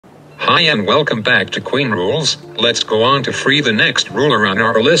Hi and welcome back to Queen Rules. Let's go on to free the next ruler on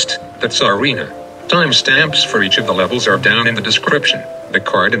our list, the Tsarina. Timestamps for each of the levels are down in the description. The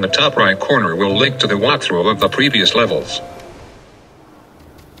card in the top right corner will link to the walkthrough of the previous levels.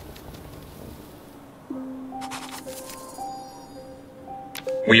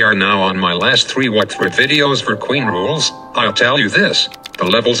 We are now on my last 3 walkthrough videos for Queen Rules. I'll tell you this, the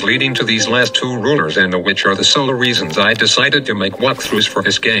levels leading to these last 2 rulers and the which are the sole reasons I decided to make walkthroughs for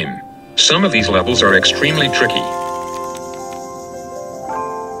this game. Some of these levels are extremely tricky.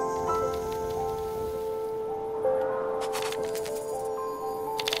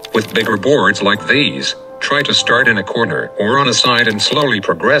 With bigger boards like these, try to start in a corner or on a side and slowly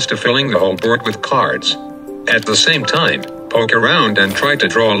progress to filling the whole board with cards. At the same time, poke around and try to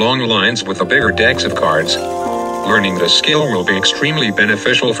draw long lines with the bigger decks of cards. Learning this skill will be extremely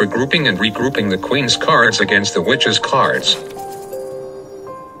beneficial for grouping and regrouping the Queen's cards against the Witch's cards.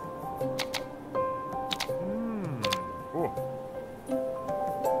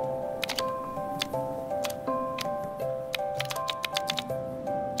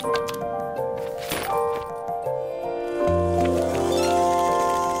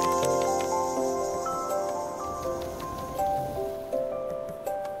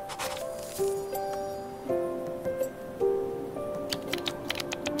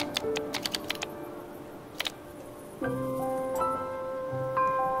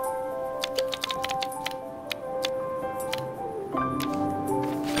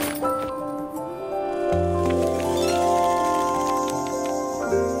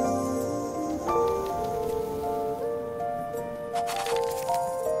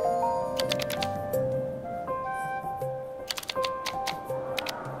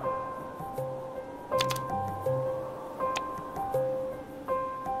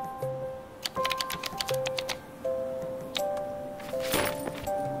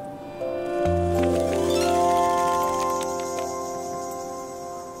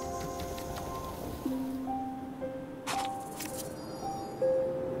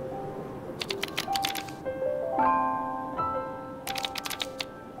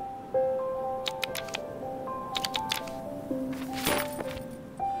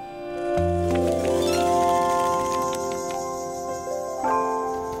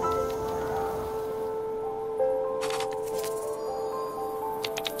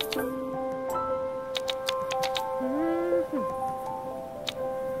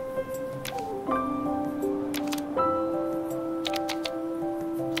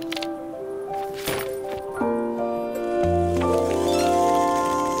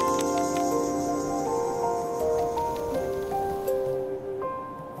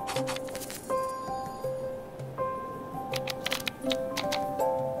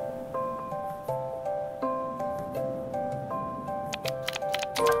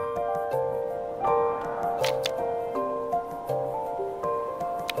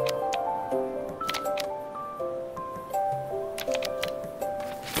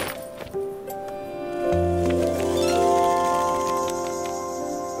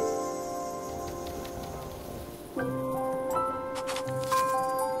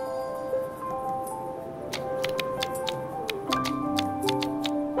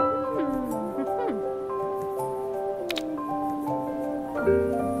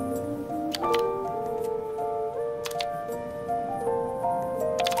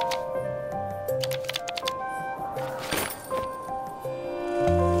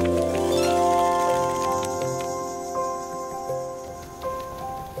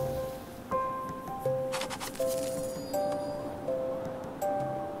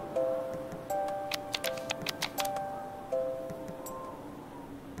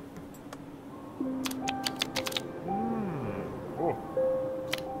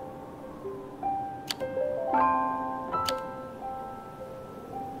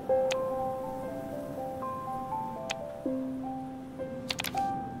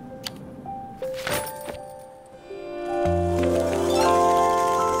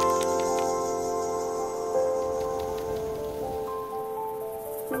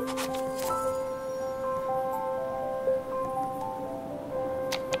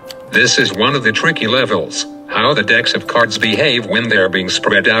 This is one of the tricky levels. How the decks of cards behave when they are being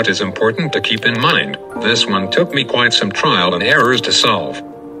spread out is important to keep in mind. This one took me quite some trial and errors to solve.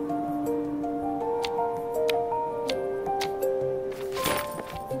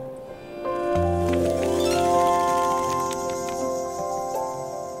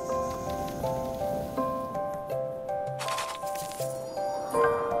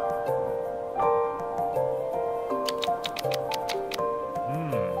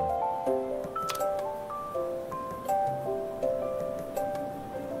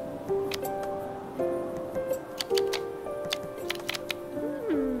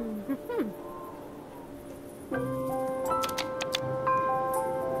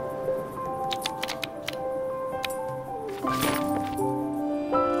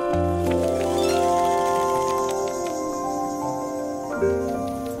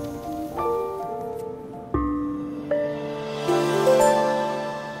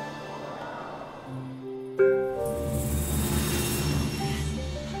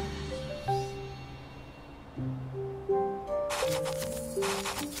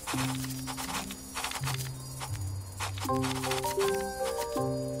 Like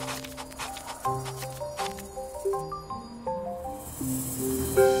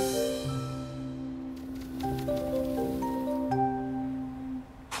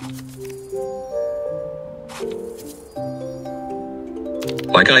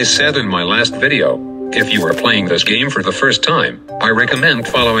I said in my last video, if you are playing this game for the first time, I recommend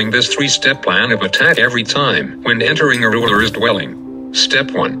following this 3-step plan of attack every time when entering a ruler's dwelling.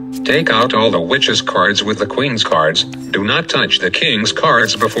 Step 1. Take out all the witch's cards with the queen's cards. Do not touch the king's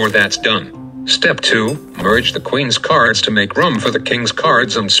cards before that's done. Step 2. Merge the queen's cards to make room for the king's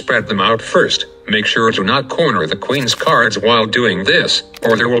cards and spread them out first. Make sure to not corner the queen's cards while doing this,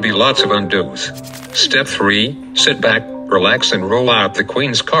 or there will be lots of undos. Step 3. Sit back, relax and roll out the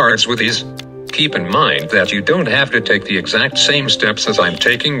queen's cards with ease. Keep in mind that you don't have to take the exact same steps as I'm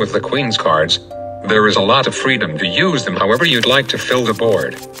taking with the queen's cards. There is a lot of freedom to use them however you'd like to fill the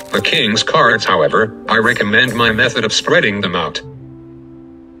board. The king's cards, however, I recommend my method of spreading them out.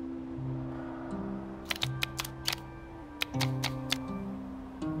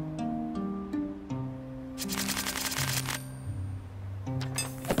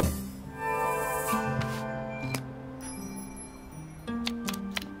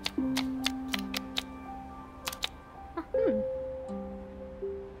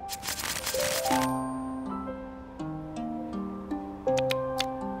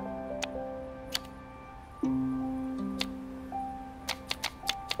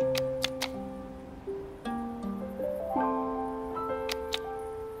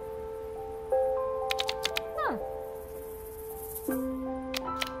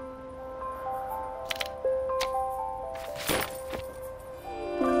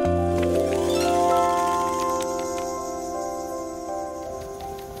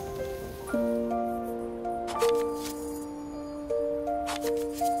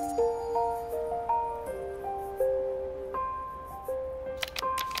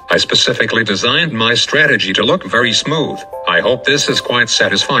 I specifically designed my strategy to look very smooth. I hope this is quite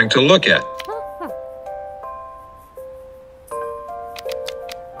satisfying to look at.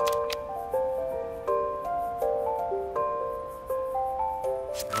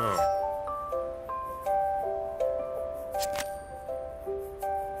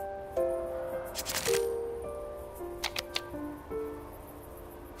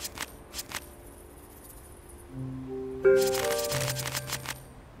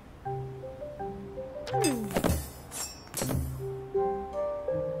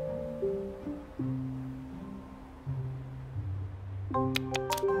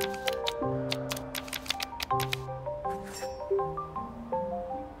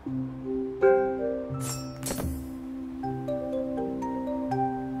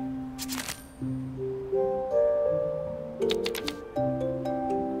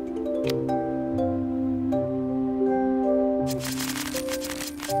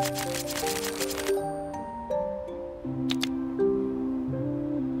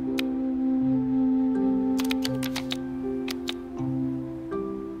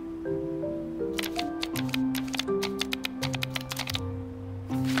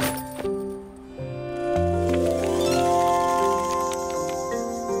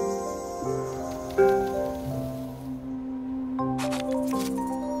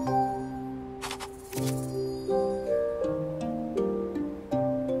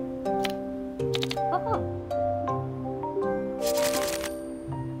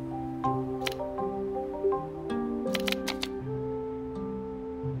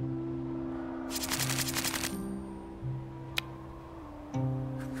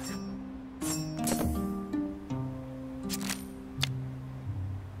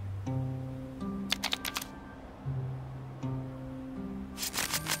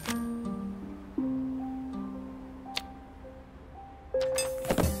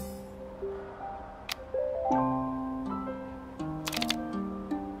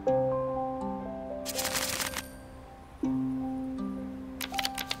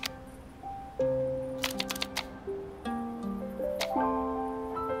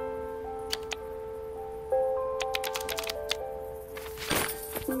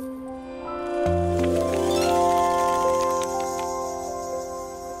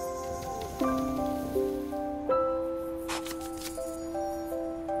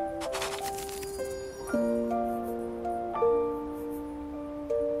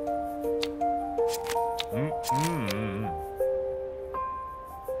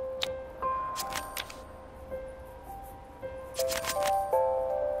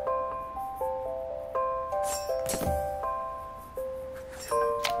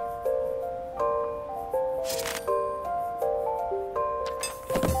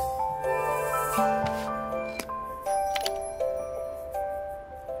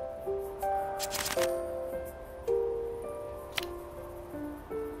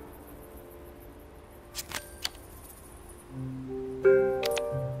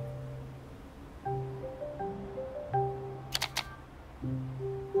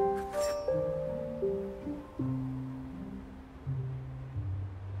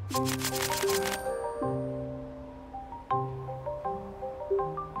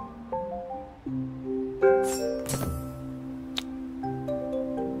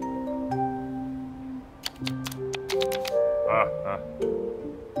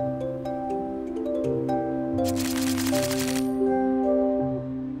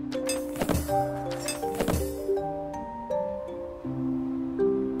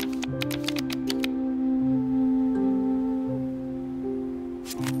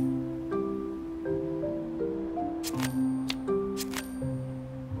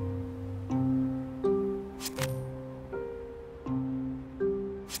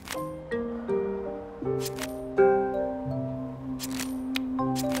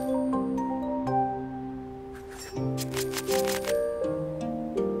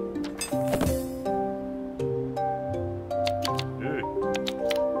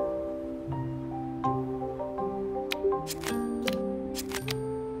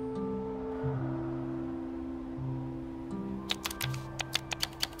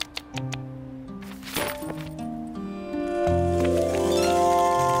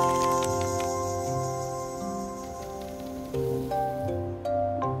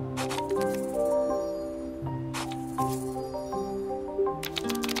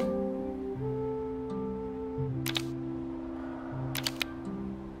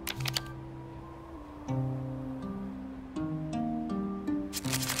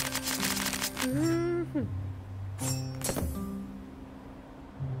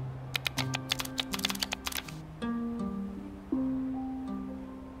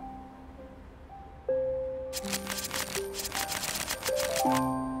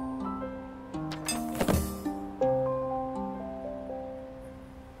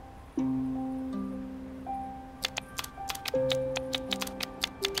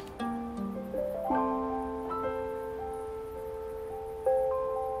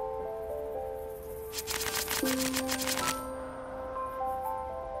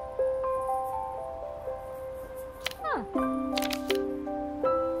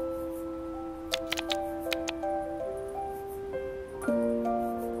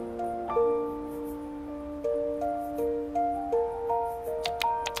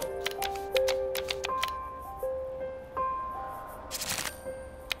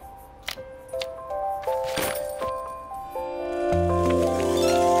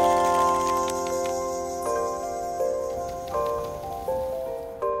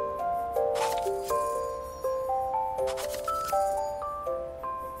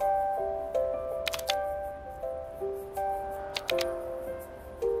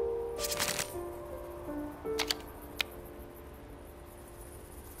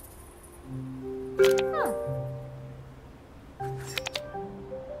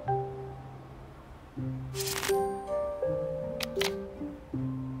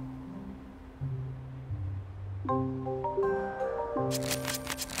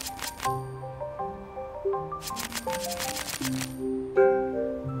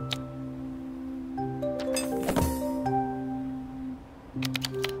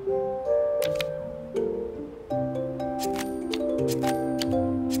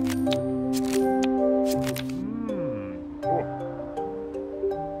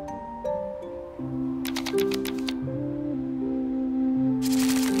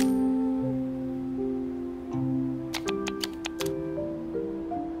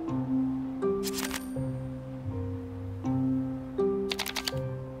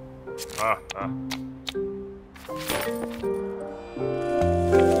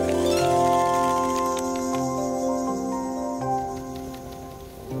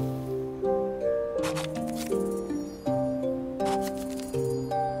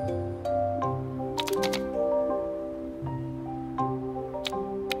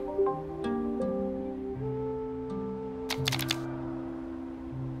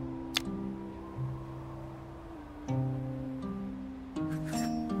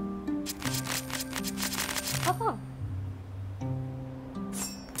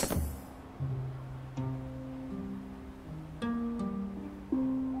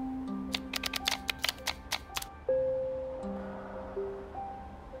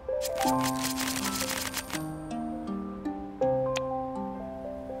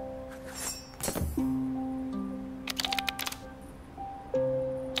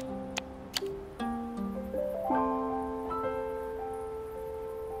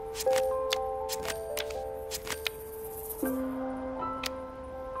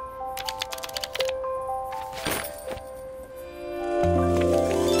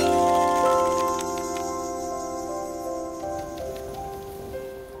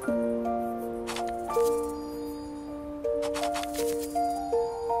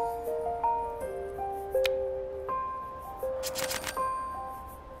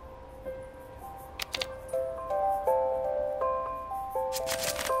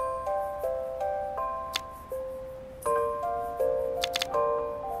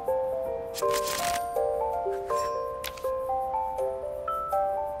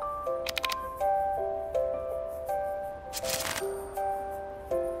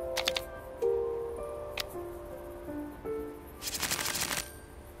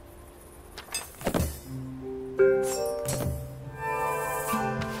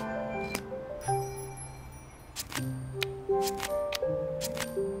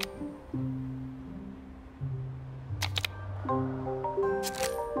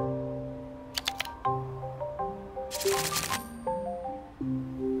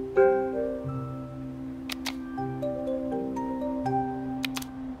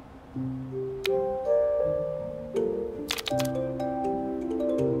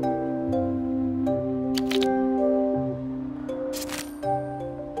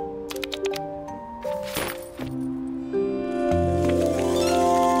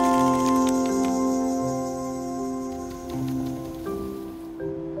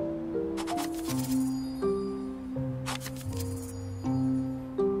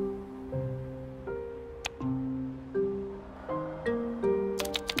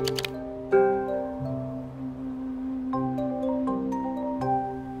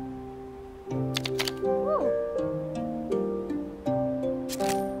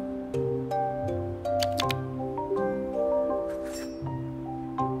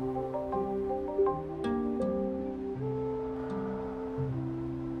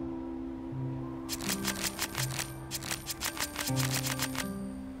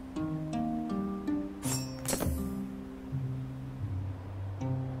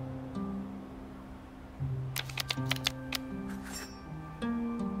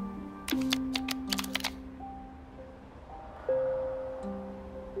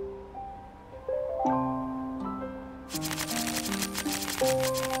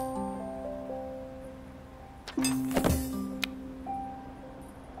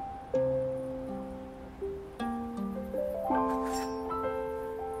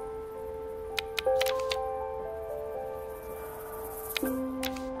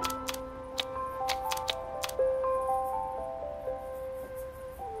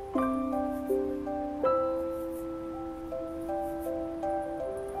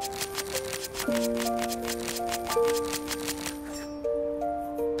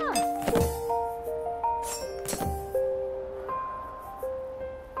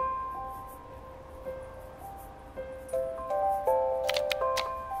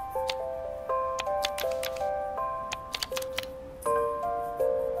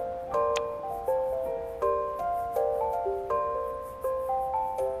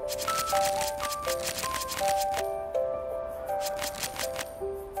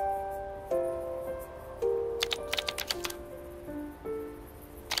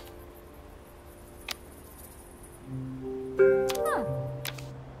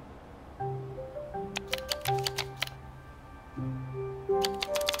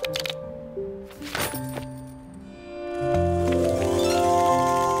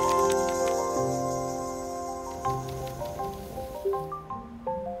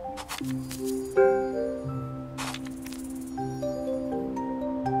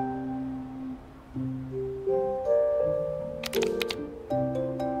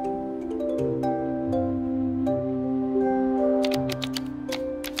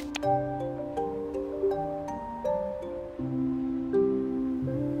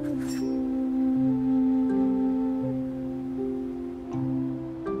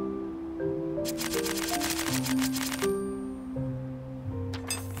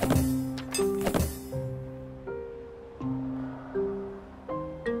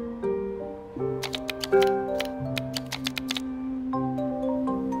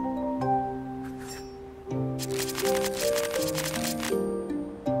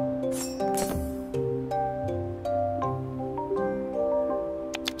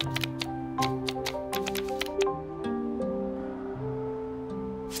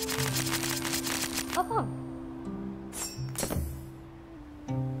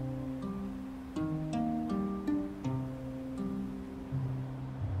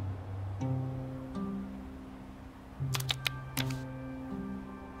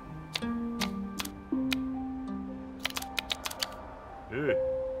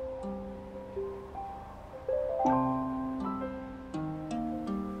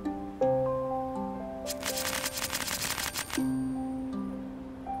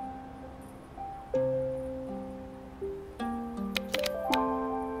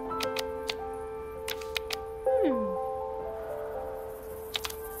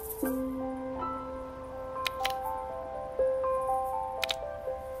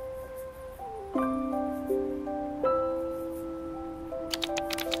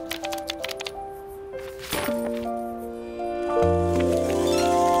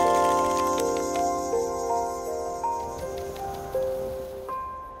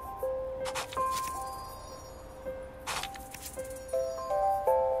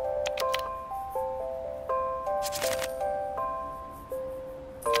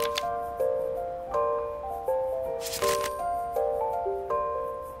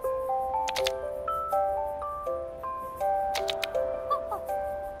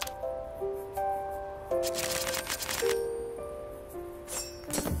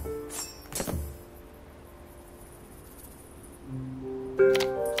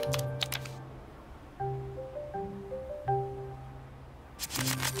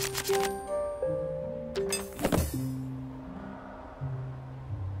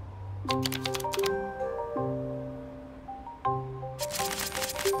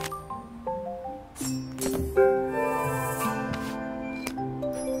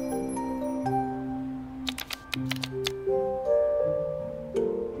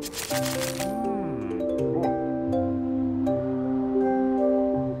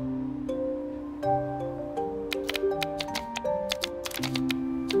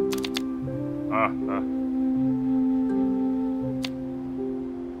 you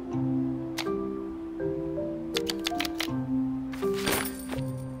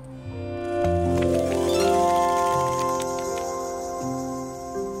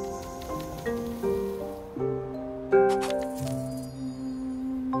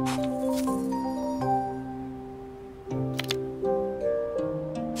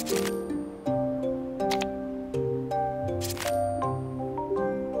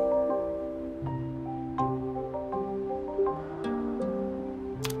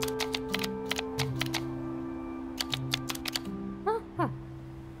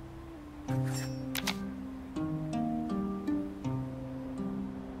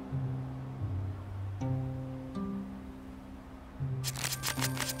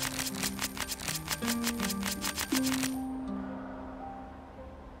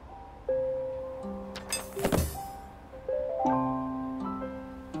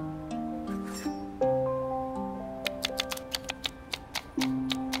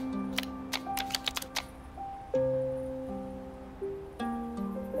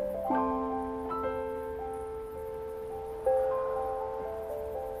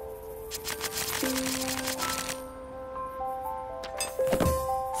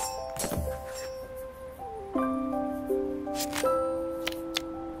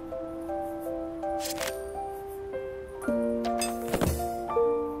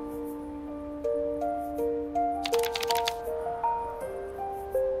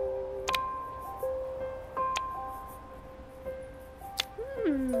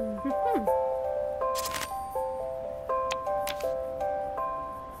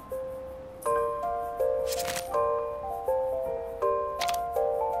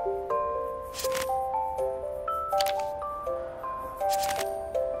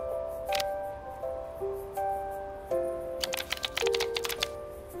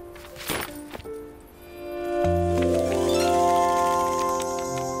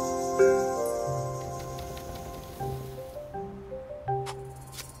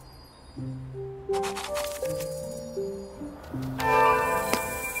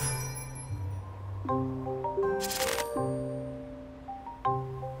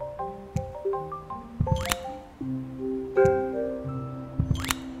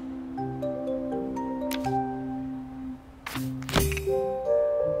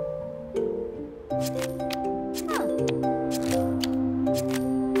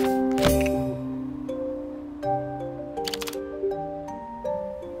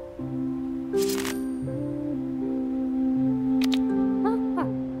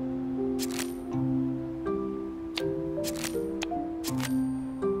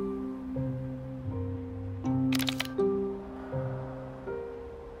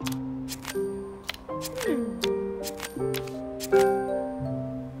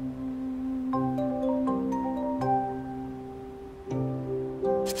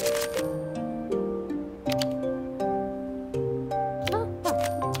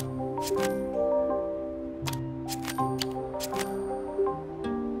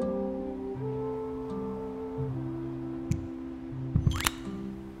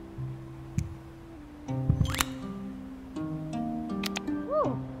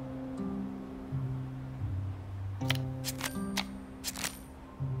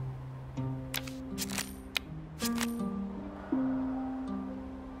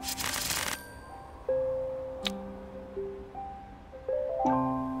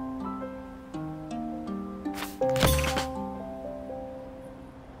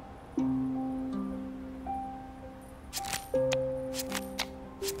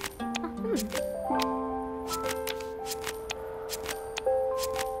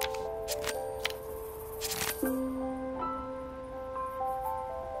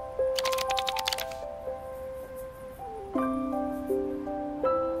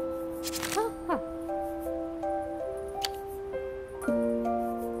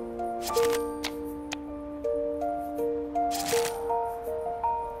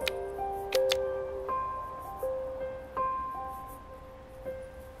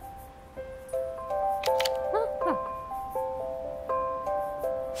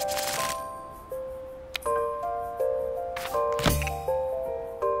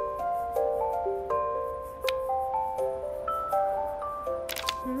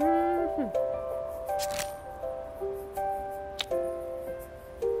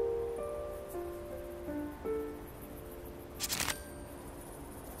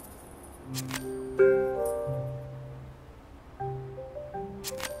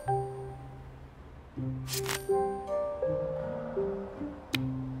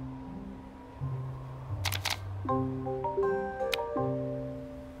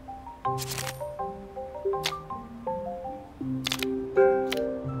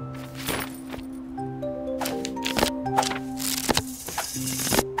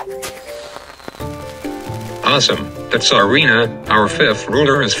Awesome, the Tsarina, our fifth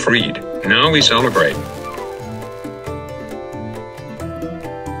ruler, is freed. Now we celebrate.